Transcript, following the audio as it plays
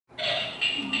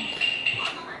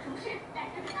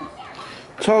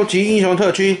超级英雄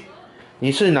特区，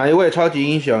你是哪一位超级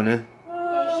英雄呢？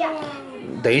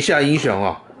等一下英雄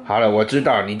哦。好了，我知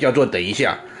道你叫做等一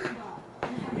下。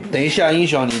等一下英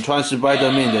雄，你穿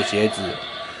Spider-Man 的鞋子。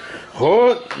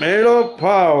哦，没了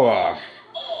power。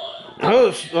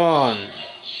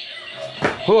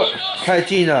哦，太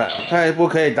近了，他不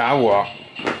可以打我。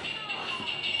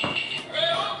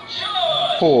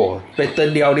哦，被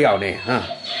灯撩撩呢，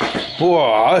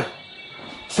哇，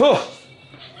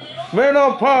没了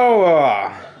power。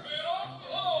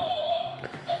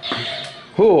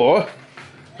哦，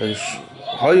很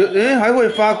好有，还会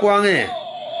发光哎，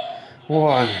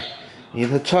哇，你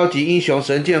的超级英雄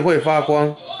神剑会发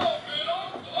光。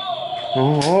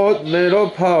哦，没了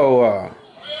power。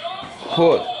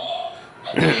哦。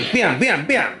变，要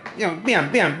变，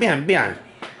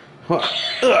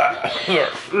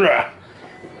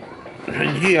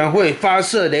居然会发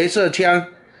射雷射枪，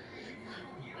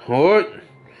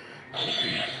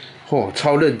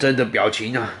超认真的表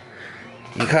情啊！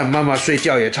你看妈妈睡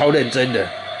觉也超认真的。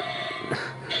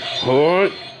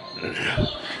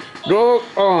Rock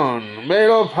on， 没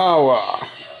了 power，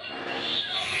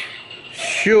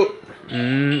 shoot，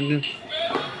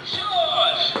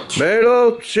 没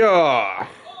了下，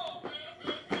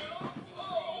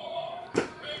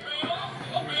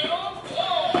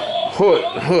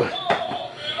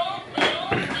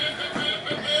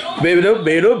没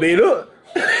了，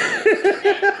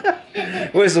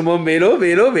为什么没了？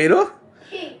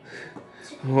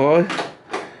哦，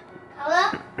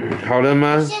好了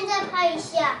吗？现在拍一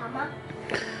下好吗？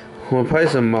我拍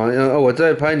什么？我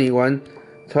在拍你玩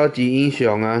超级英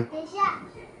雄啊。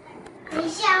等一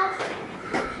下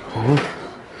哦。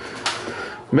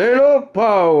没了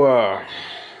power。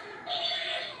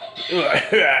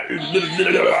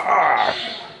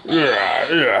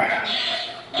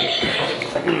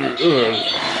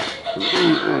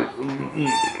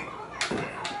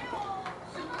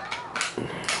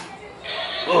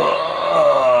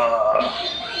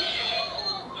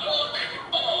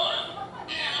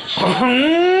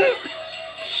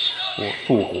我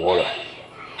复活了。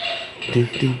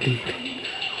叮，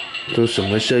这什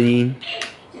么声音？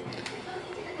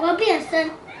我要变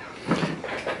身。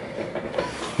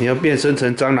你要变身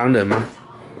成蟑螂人吗？